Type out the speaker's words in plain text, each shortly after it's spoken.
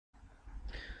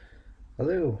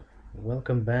Hello,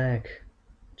 welcome back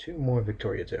to more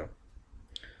Victoria 2.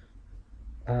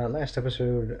 Last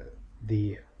episode,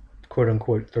 the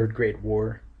quote-unquote Third Great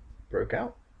War broke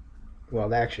out. Well,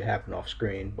 that actually happened off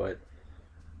screen, but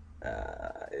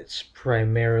it's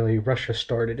primarily Russia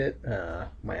started it,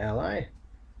 my ally,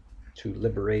 to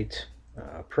liberate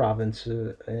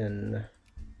provinces in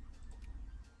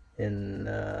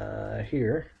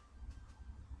here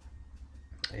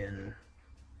in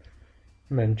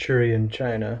Manchurian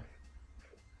China,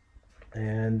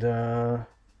 and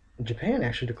Japan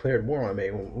actually declared war on me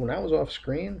when I was off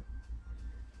screen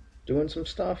doing some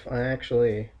stuff. I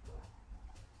actually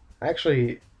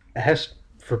asked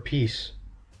for peace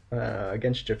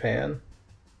against Japan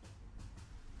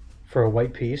for a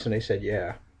white peace, and they said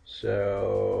yeah.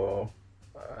 So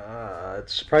it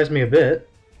surprised me a bit.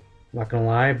 Not gonna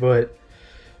lie, but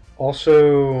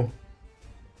also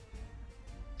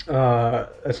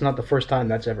it's not the first time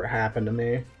that's ever happened to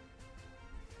me.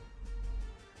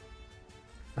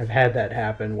 I've had that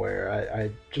happen where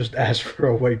I just asked for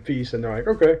a white peace, and they're like,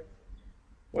 okay,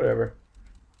 whatever,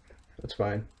 that's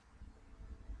fine.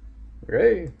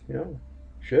 Hey,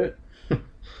 shit.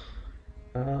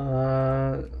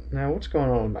 Now what's going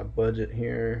on with my budget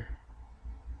here?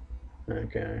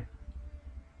 Okay.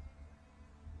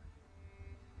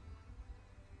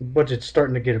 The budget's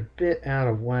starting to get a bit out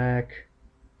of whack.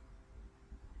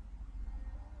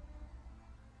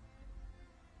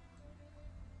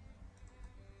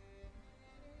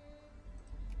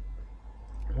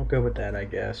 I'll go with that, I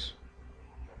guess.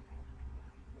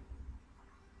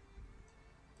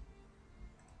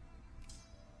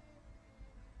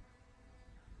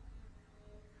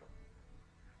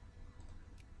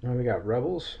 Now we got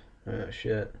rebels. Oh,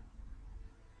 shit.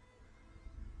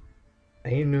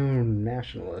 Ainu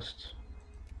nationalists.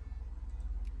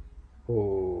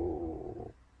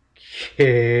 Okay.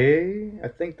 I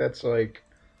think that's like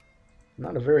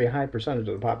not a very high percentage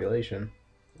of the population.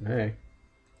 Hey.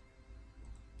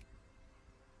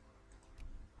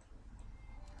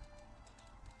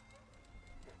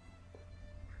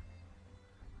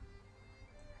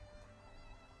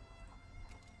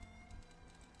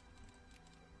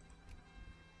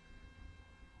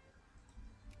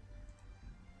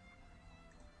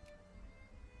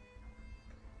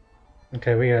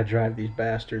 Okay, we gotta drive these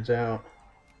bastards out.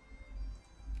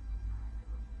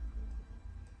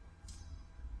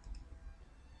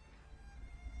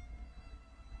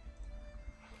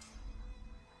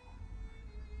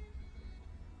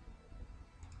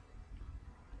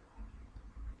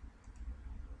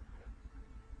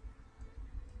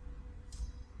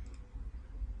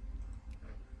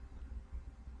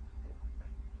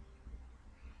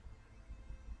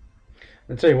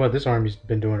 I'll tell you what, this army's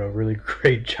been doing a really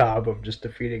great job of just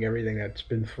defeating everything that's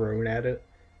been thrown at it.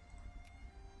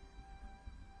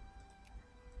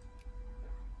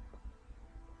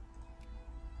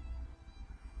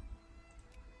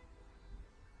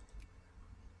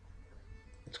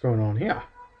 What's going on here?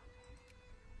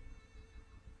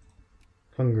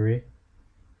 Hungary.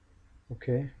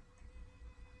 Okay.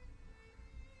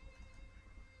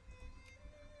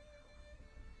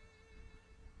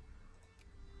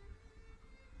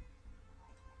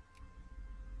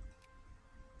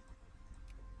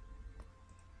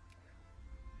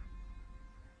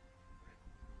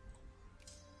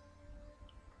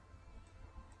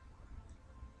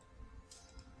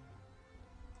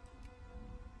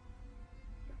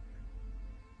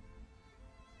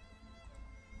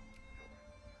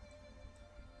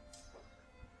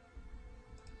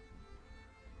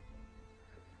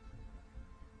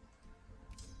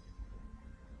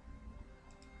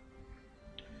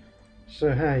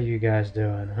 So how you guys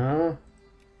doing, huh?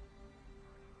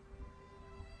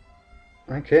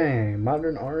 Okay,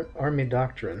 modern army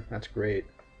doctrine. That's great.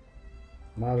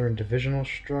 Modern divisional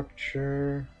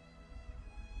structure.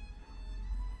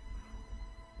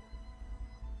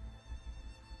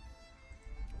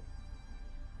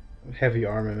 Heavy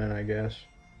armament, I guess.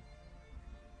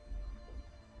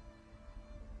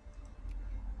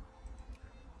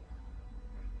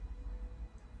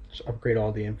 Just upgrade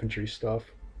all the infantry stuff.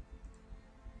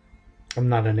 I'm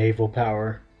not a naval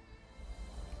power.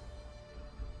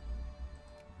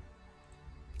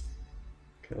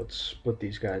 Okay, let's split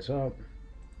these guys up.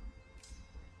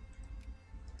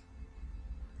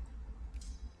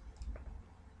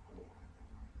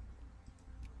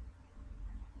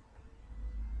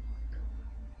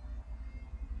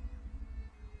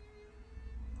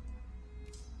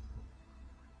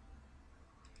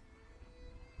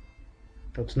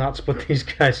 Let's not split these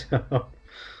guys up.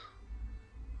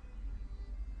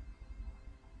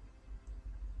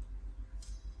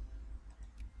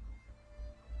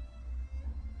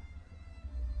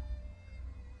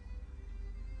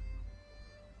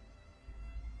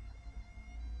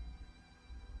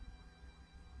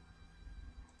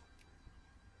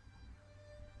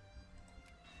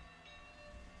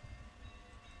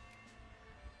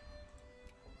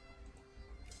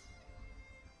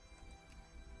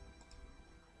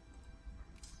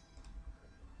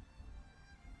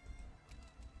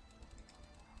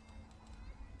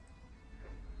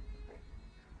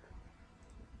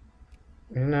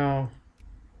 You know,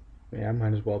 yeah, I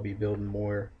might as well be building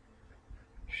more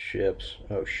ships.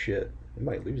 Oh shit, we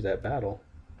might lose that battle.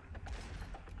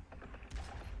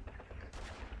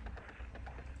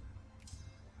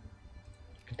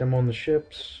 Get them on the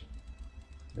ships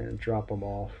and drop them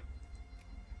off.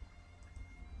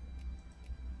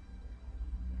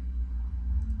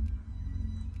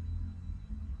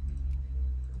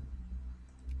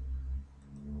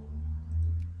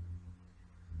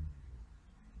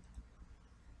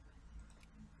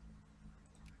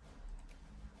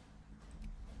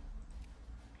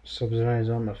 Subsidize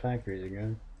on the factories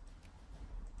again.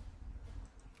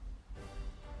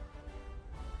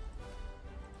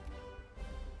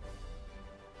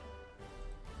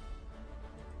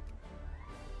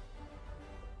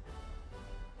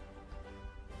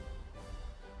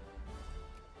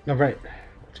 All right,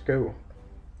 let's go.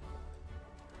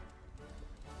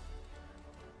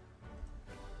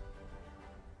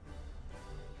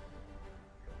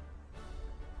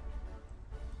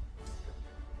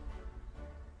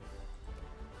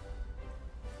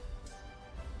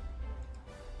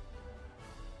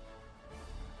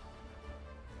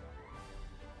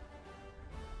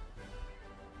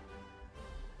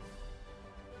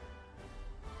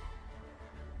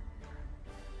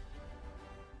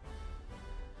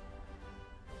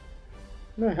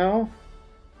 What the hell?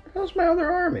 How's my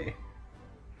other army?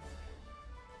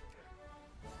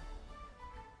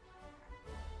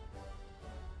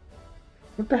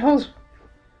 What the hell's...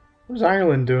 What's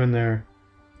Ireland doing there?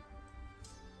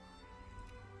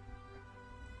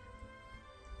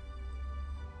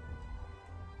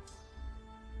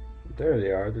 There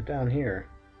they are. They're down here.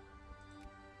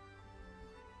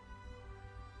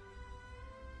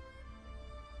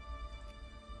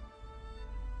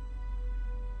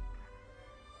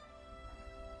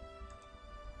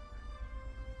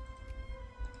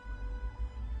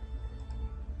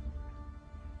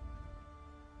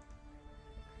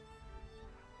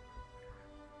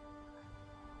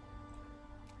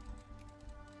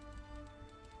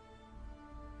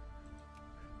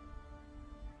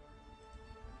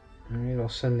 Alright, I'll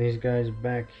send these guys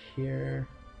back here.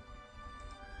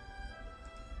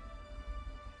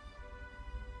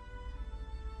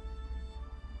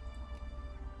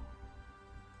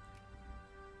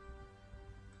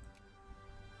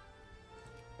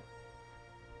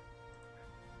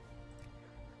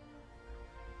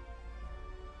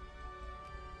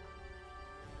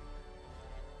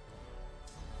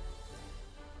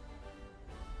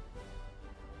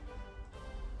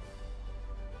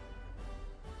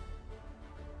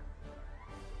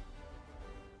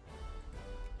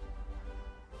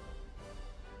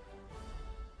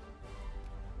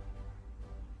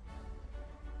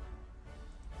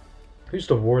 Who's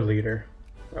the war leader?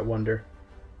 I wonder.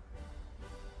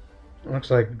 It looks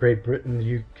like Great Britain,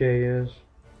 the UK is.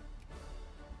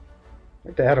 I'd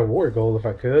like to add a war goal if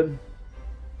I could.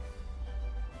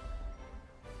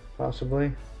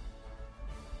 Possibly.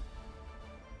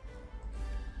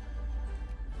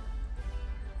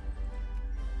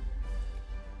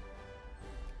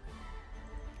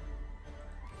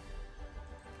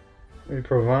 Maybe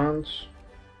Provence.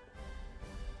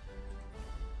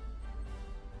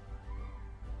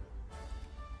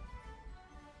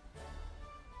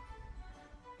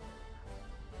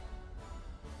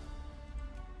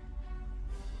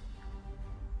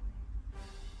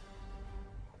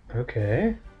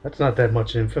 Okay, that's not that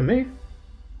much infamy.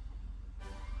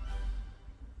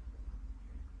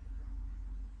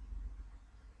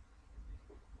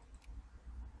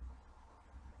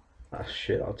 Ah,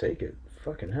 shit, I'll take it.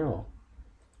 Fucking hell.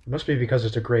 It must be because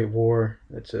it's a great war.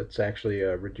 It's actually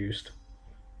a reduced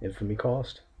infamy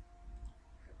cost.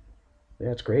 Yeah,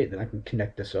 that's great. Then I can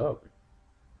connect this up.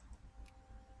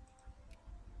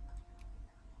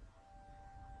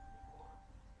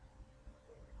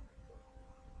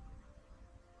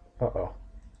 Uh-oh.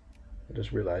 I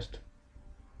just realized.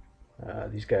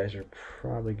 These guys are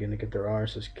probably going to get their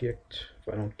arses kicked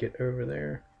if I don't get over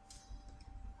there.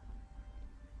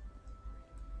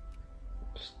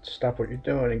 Just stop what you're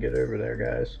doing and get over there,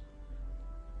 guys.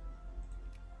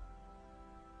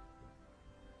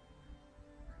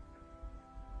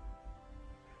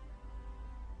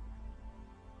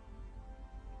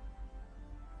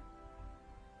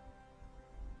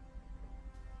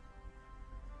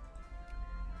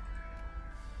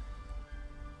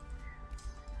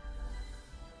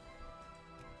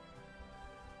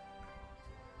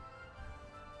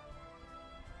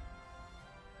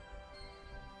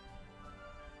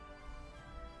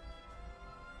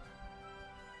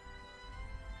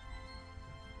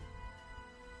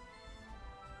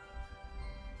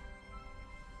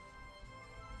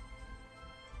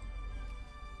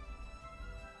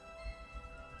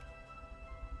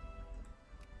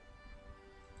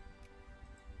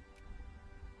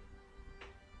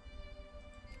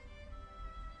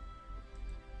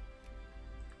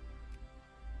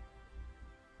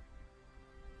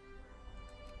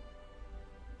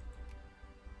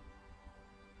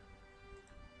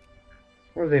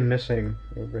 What are they missing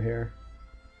over here?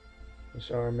 This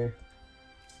army.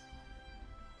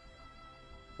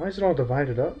 Why is it all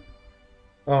divided up?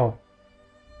 Oh,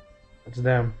 it's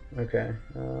them. Okay.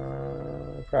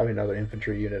 Probably another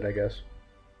infantry unit, I guess.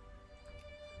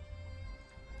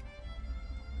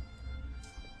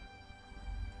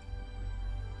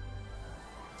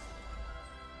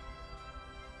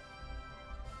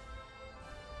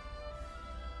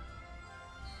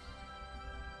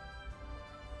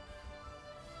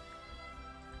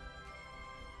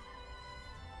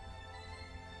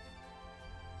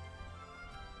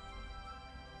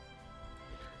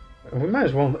 We might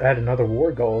as well add another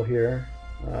war goal here.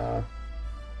 Uh,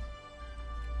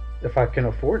 if I can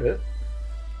afford it.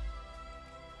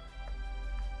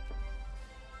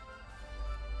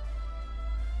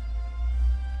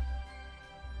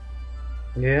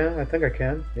 Yeah, I think I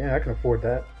can. Yeah, I can afford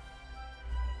that.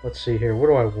 Let's see here. What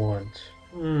do I want?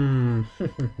 Hmm.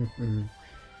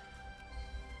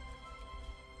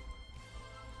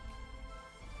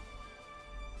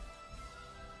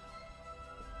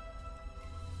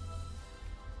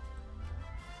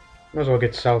 Might as well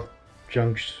get South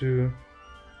Jiangsu.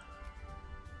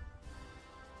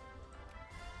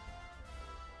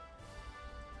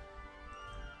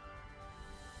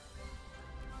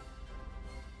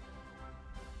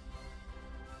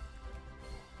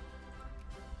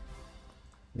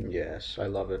 Yes, I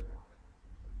love it.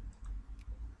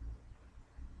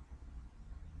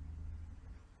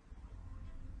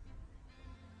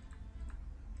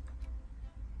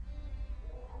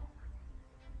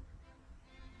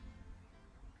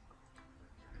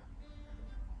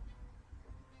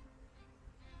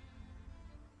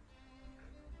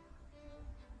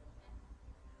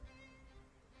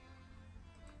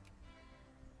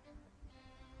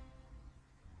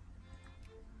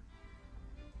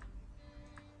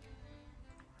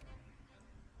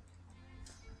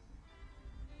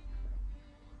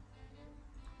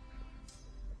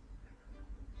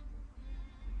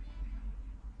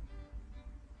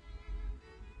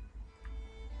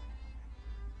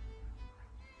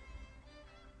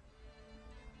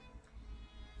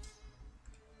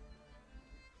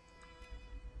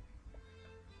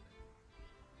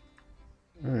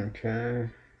 Okay.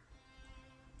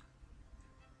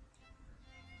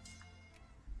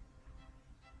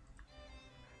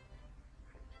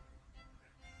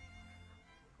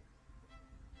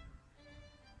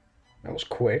 That was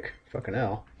quick. Fucking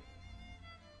hell.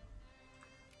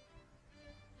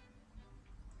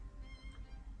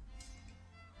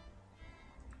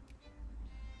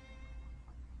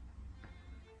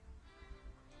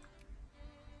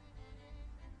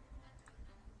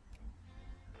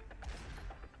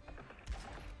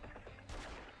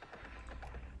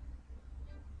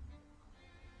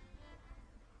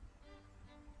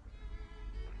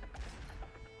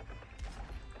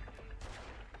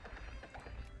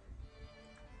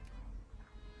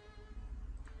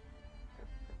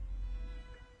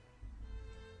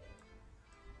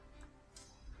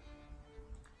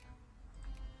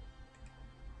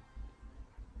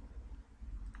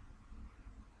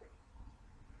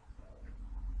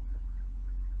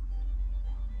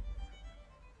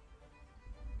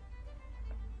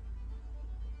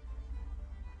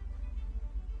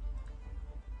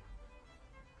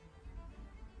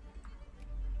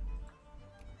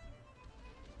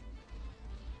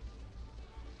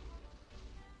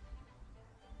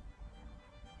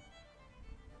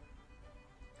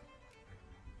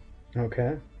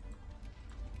 Okay.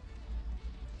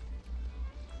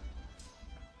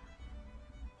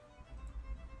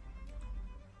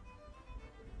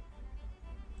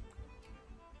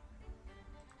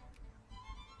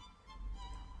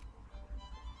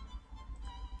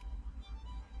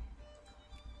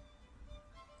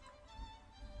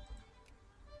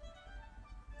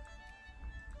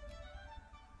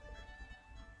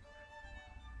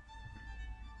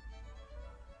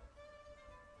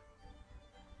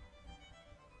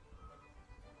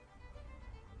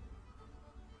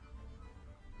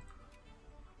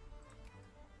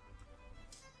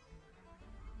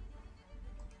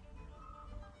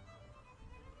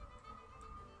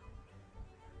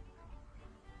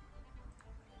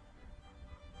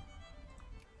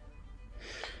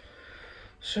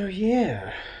 So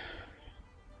yeah,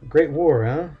 Great War,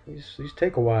 huh? These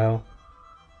take a while.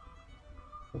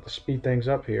 Have to speed things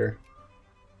up here.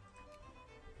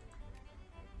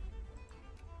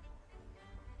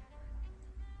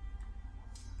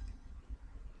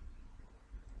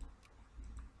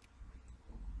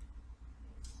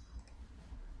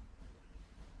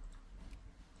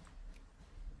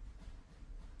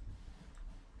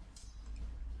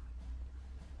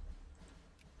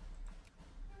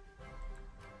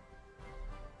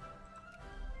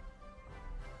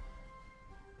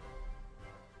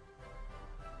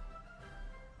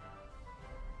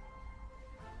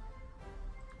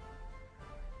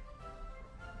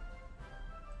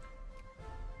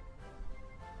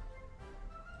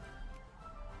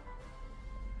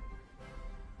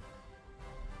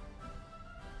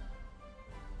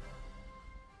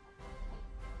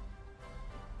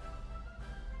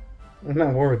 I'm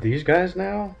at war with these guys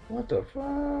now? What the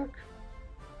fuck?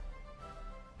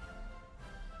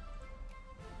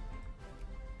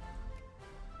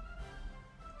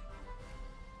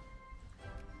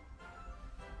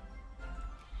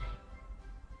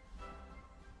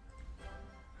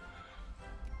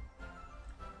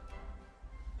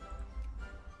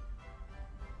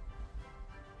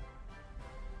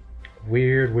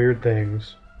 Weird, weird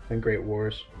things in Great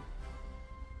Wars.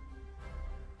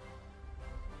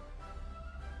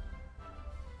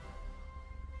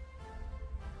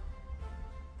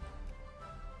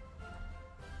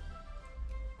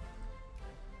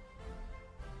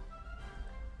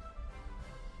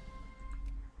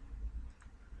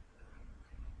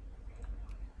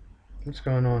 What's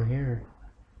going on here?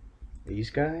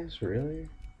 These guys? Really?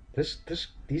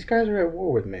 These guys are at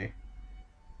war with me.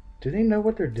 Do they know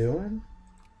what they're doing?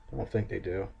 I don't think they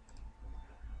do.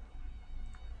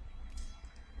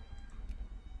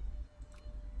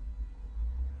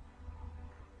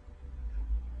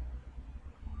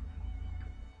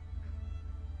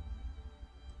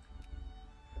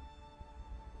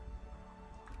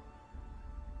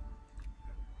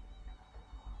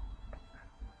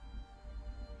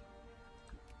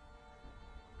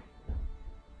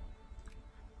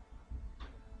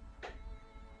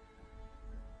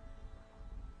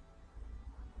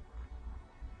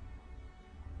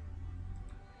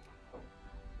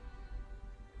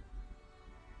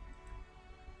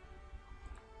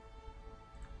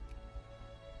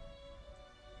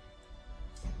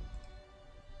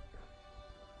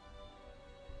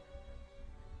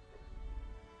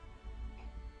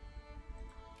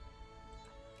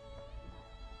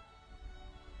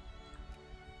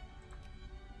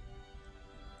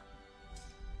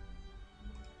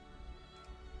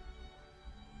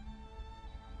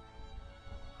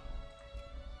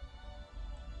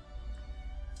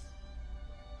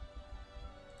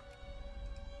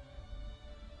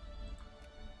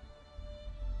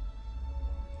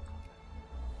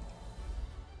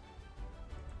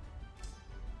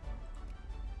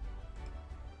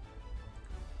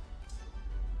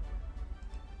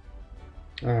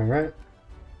 Alright.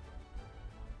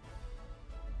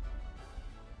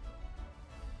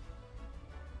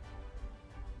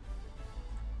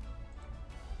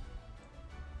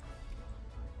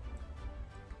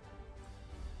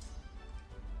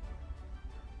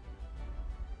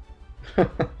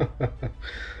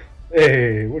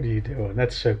 Hey, what are you doing?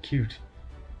 That's so cute.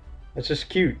 That's just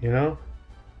cute, you know?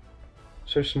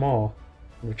 So small.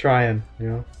 We're trying, you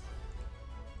know?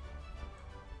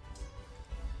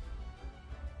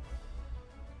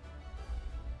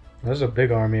 There's a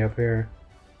big army up here.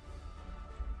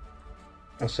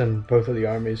 I'll send both of the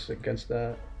armies against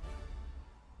that.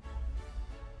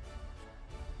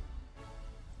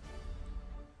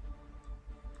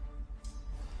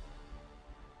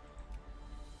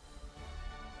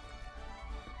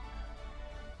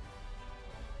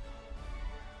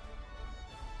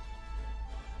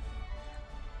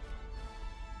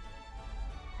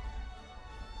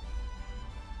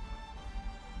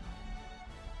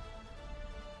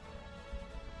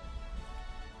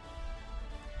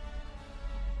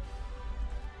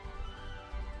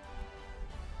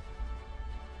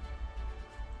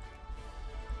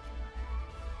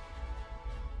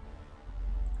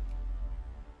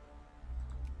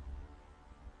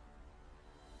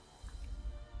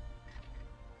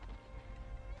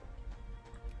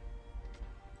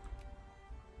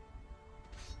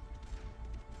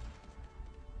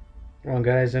 Come on,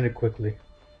 guys, end it quickly.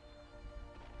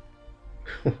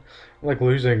 I'm like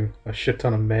losing a shit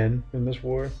ton of men in this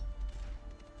war.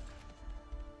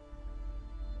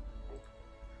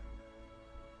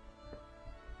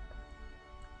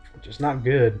 Just not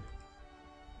good.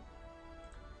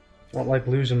 Don't like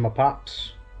losing my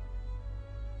pops.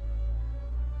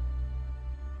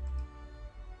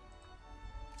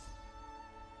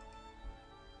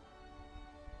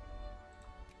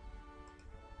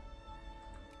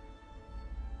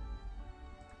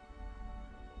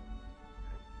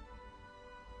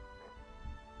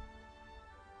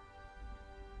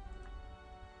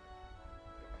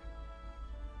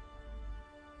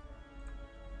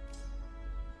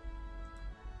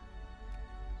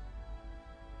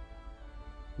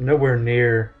 Nowhere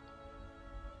near.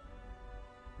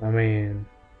 I mean,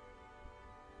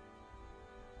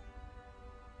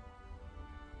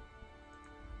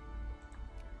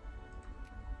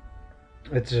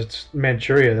 it's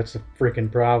Manchuria. That's the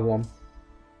freaking problem.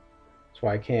 That's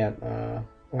why I can't.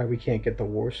 Why we can't get the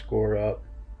war score up.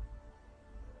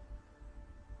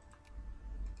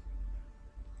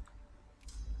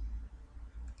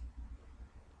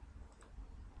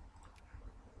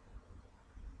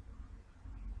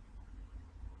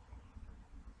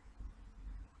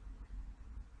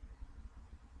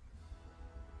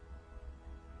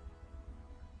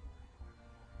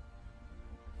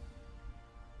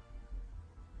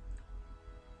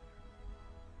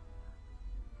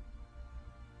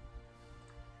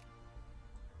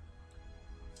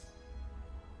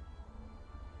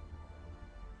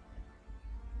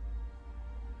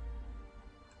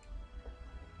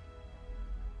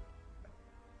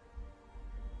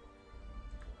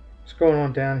 What's going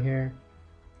on down here?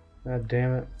 God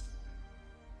damn it.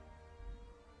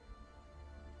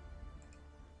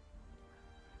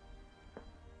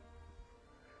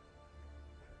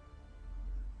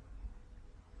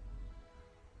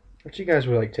 But you guys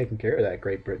were like taking care of that,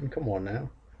 Great Britain. Come on now.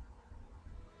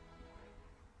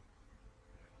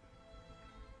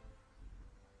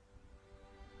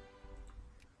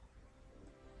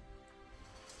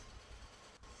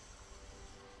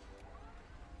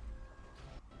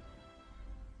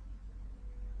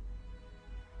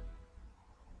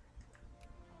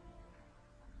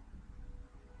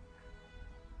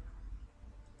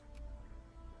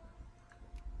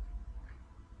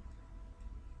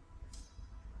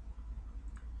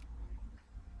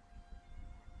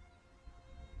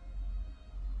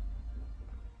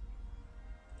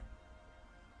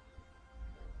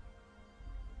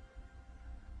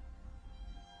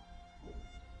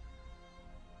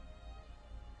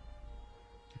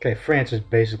 Okay, France is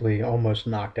basically almost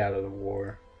knocked out of the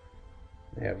war.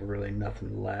 They have really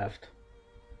nothing left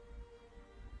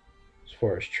as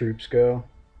far as troops go.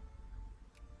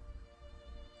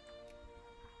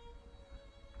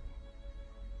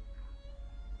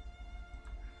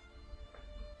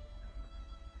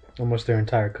 Almost their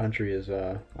entire country is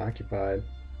occupied.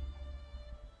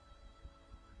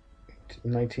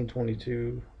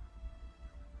 1922,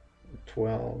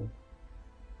 12,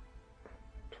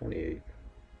 28.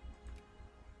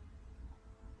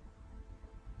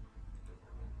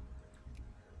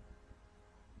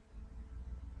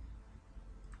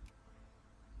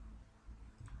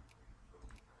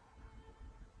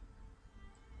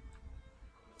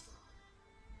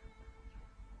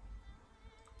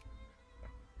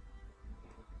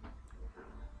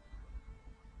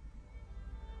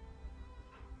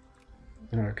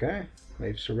 Okay,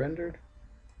 they've surrendered.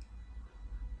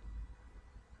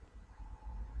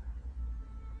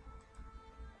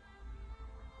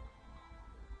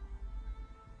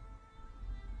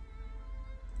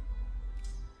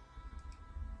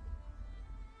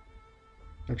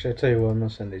 Actually, I tell you what, I'm gonna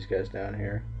send these guys down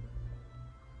here.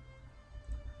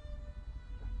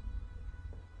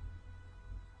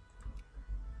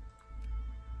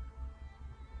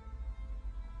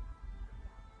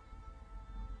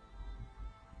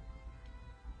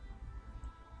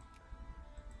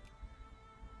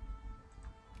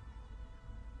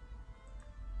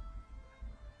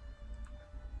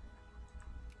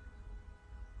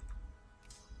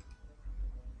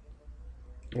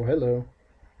 Oh, hello.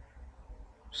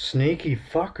 Sneaky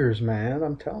fuckers, man.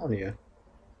 I'm telling you.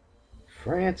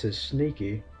 France is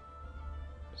sneaky.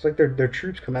 It's like their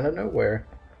troops come out of nowhere.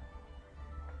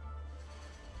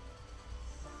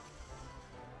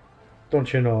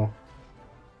 Don't you know?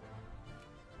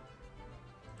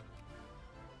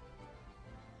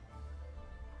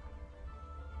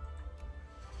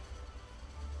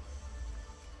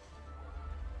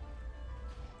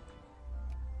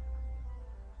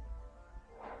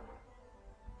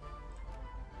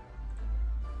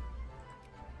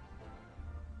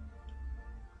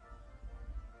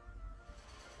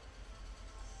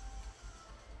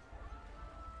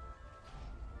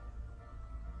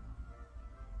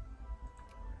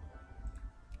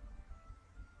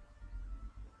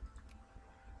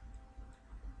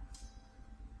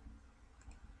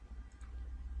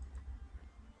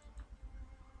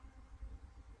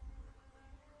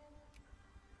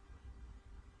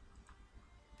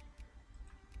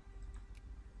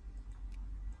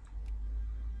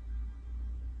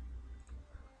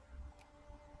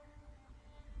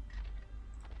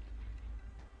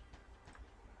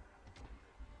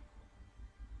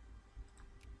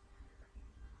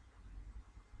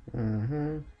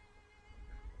 Mm-hmm.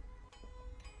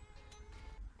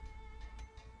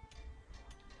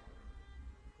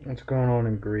 What's going on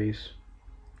in Greece?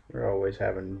 They're always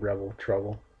having rebel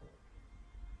trouble.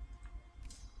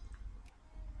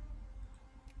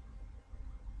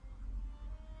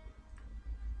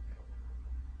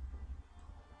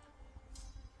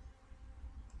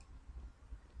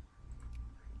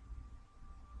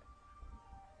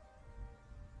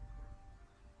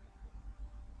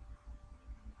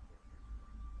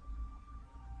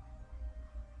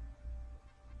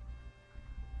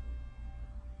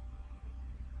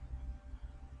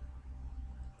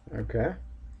 Okay.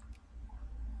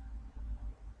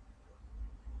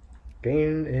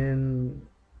 Gain in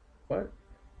what?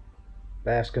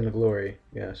 Bask in the glory.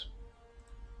 Yes.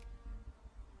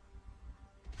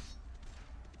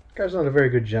 Guy's not a very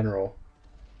good general.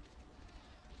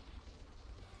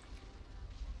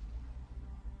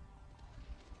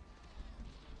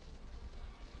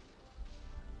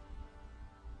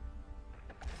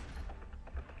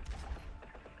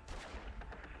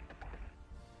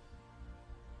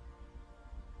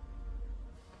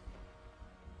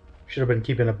 Should have been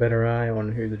keeping a better eye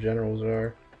on who the generals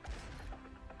are.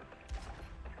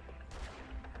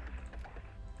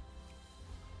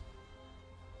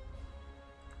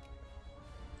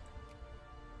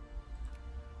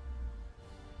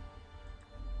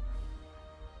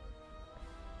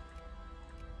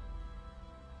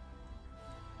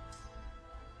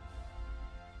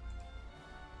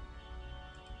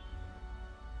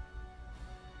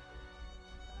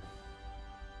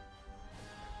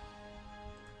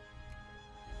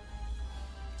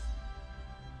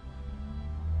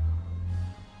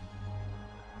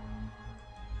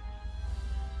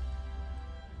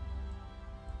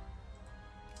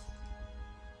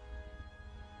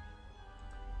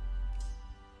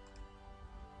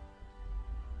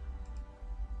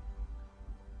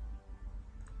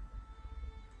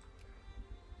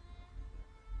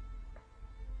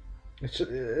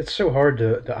 It's so hard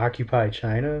to occupy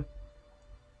China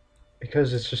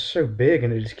because it's just so big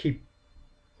and they just keep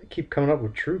coming up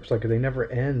with troops like they never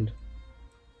end.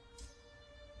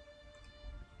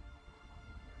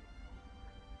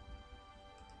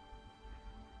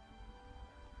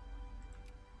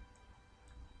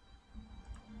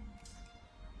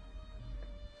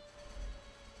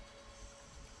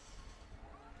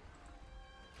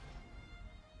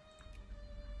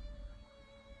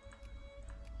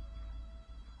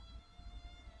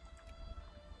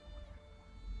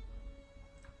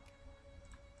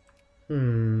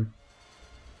 Hmm.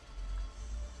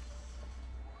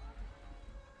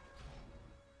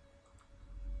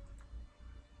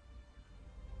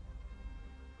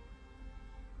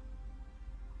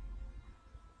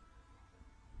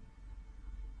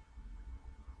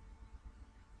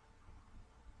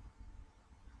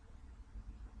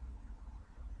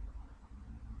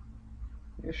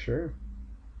 Yeah, sure.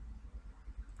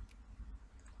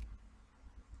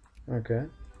 Okay.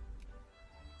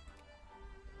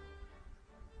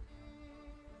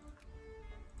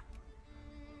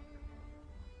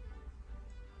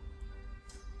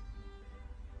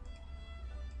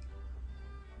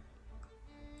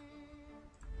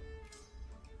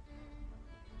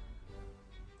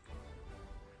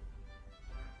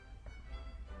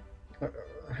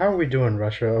 How are we doing,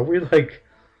 Russia? Are we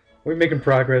making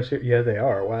progress here? Yeah, they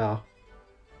are. Wow.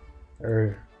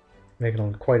 They're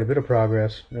making quite a bit of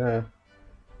progress. Yeah.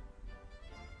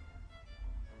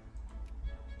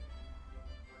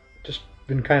 Just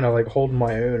been kind of like holding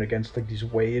my own against like these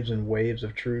waves and waves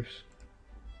of troops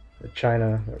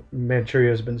that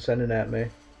Manchuria's been sending at me.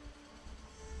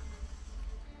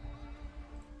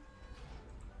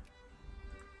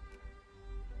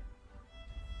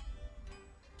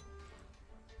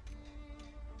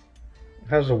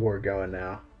 How's the war going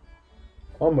now?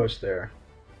 Almost there.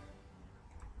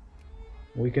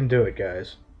 We can do it,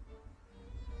 guys.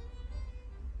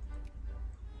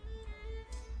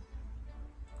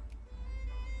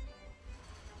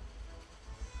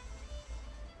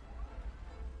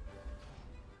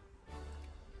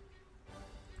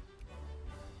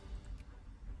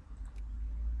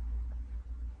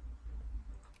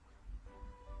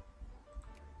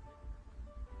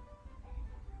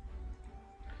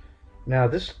 Now,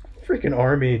 this freaking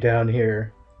army down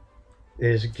here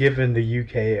is giving the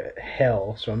UK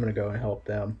hell, so I'm going to go and help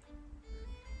them.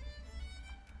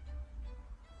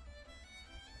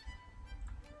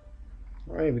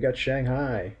 Alright, we got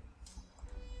Shanghai.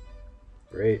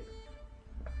 Great.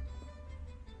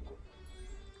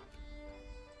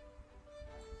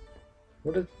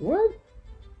 What?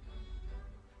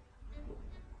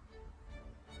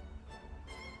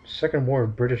 Second war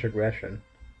of British aggression.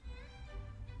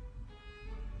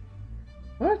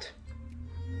 What?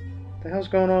 The hell's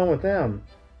going on with them?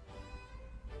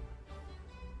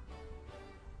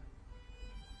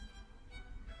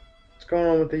 What's going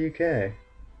on with the UK? I'm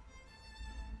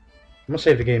gonna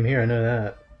save the game here, I know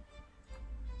that.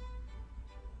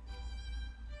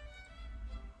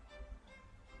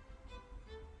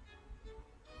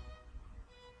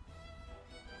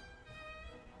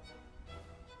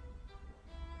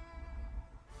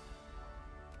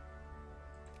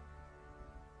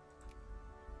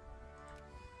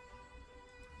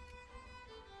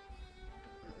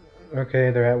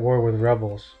 Okay, they're at war with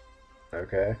rebels.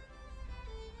 Okay.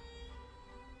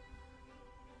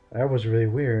 That was really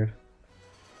weird.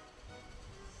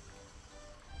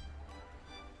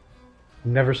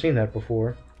 Never seen that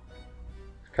before.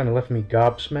 Kind of left me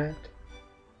gobsmacked.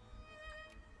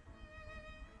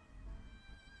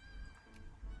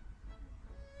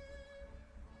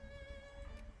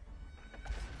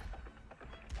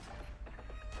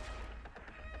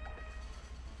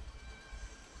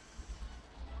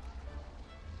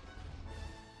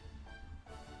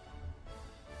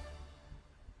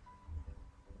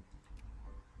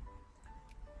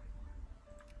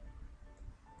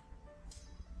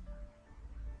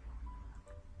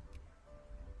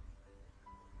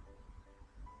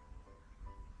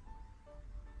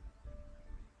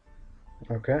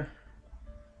 Okay.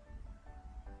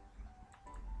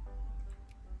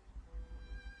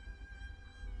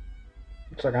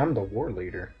 Looks like I'm the war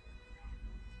leader.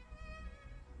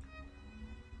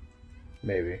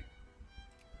 Maybe.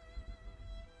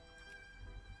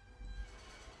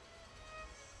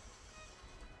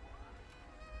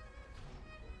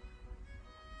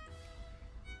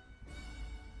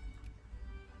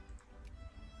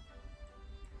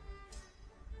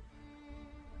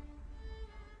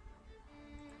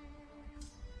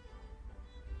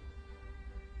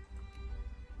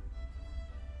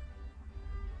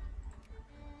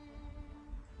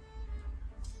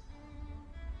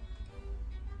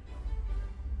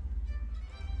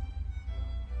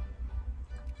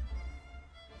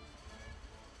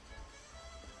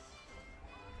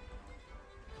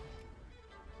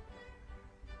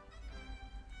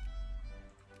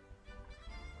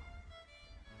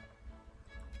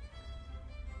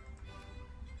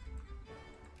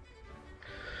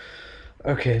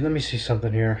 Okay, let me see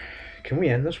something here. Can we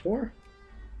end this war?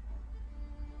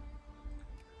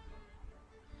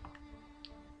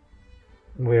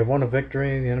 We have won a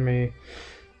victory. The enemy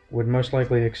would most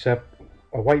likely accept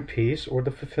a white peace or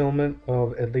the fulfillment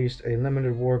of at least a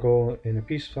limited war goal in a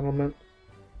peace settlement.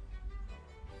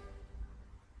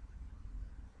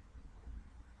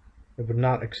 It would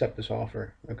not accept this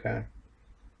offer. Okay.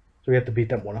 So we have to beat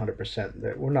them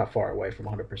 100%. We're not far away from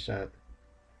 100%.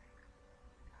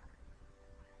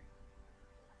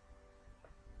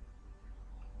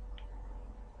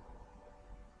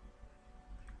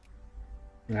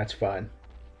 That's fine.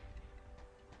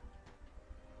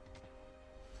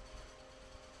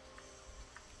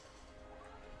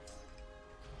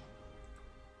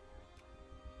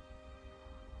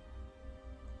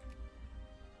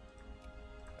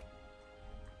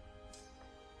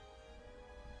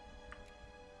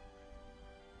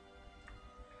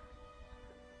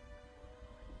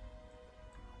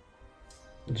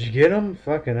 Did you get him?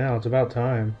 Fucking hell, it's about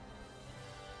time.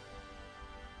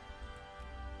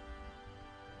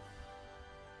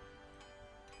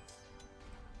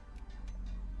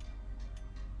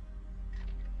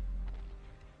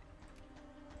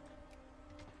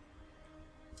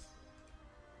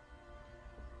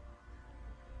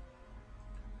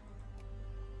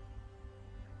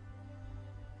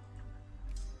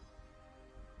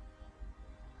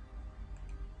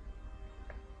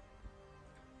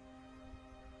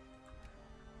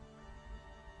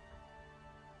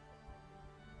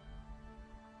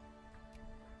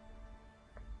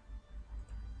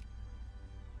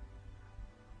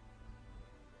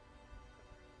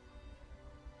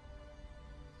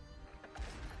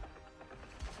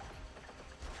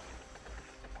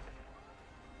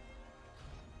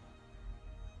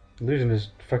 Losing his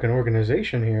fucking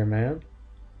organization here, man.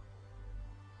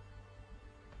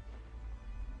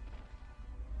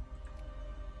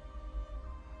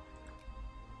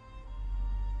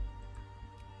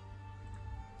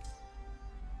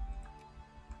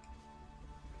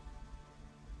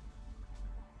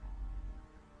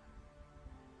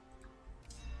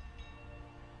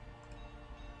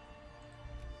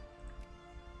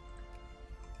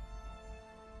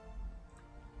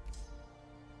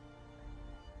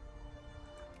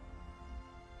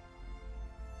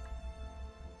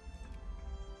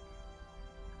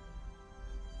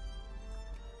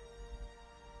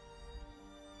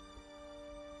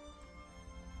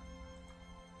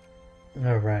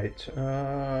 Alright.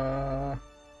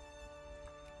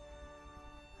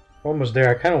 Almost there.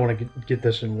 I kind of want to get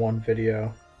this in one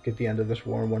video. Get the end of this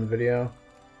war in one video.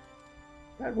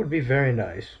 That would be very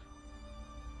nice.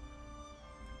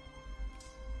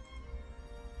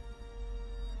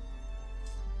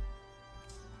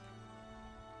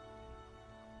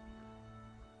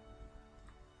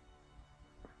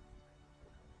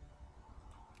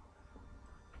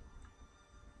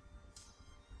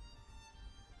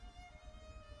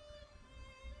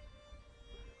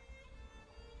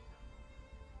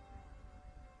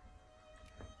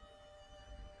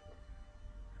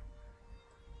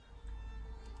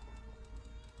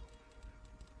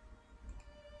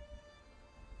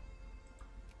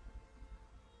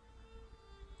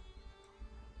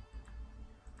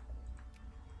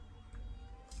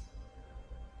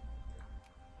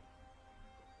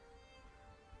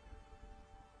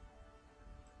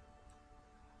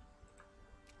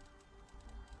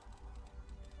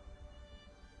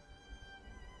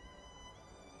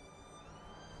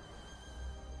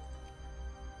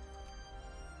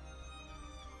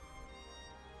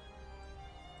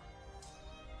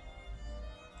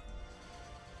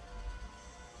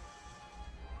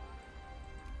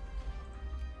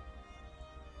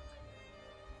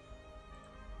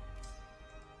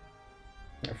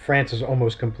 France is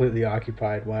almost completely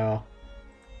occupied. Wow.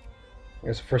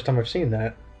 It's the first time I've seen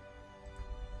that.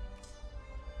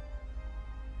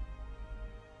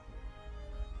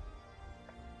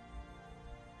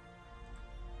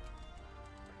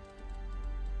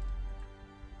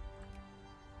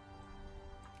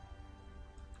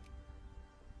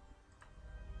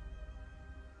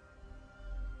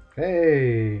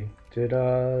 Hey, did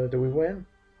we win?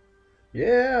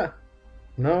 Yeah.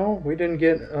 No, we didn't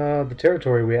get the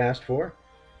territory we asked for.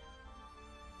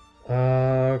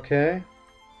 Okay.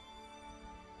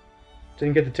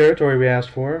 Didn't get the territory we asked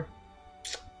for.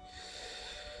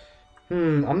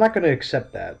 I'm not gonna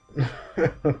accept that.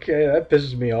 Okay, that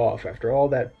pisses me off after all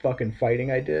that fucking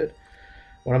fighting I did.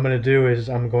 What I'm gonna do is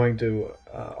I'm going to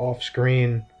off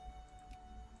screen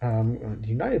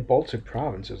United Baltic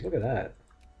Provinces. Look at that.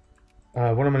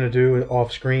 What I'm gonna do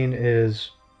off screen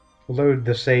is load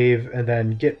the save and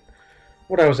then get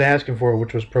what I was asking for,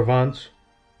 which was Provence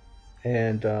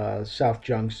and South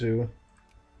Jiangsu.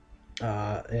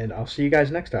 And I'll see you guys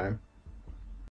next time.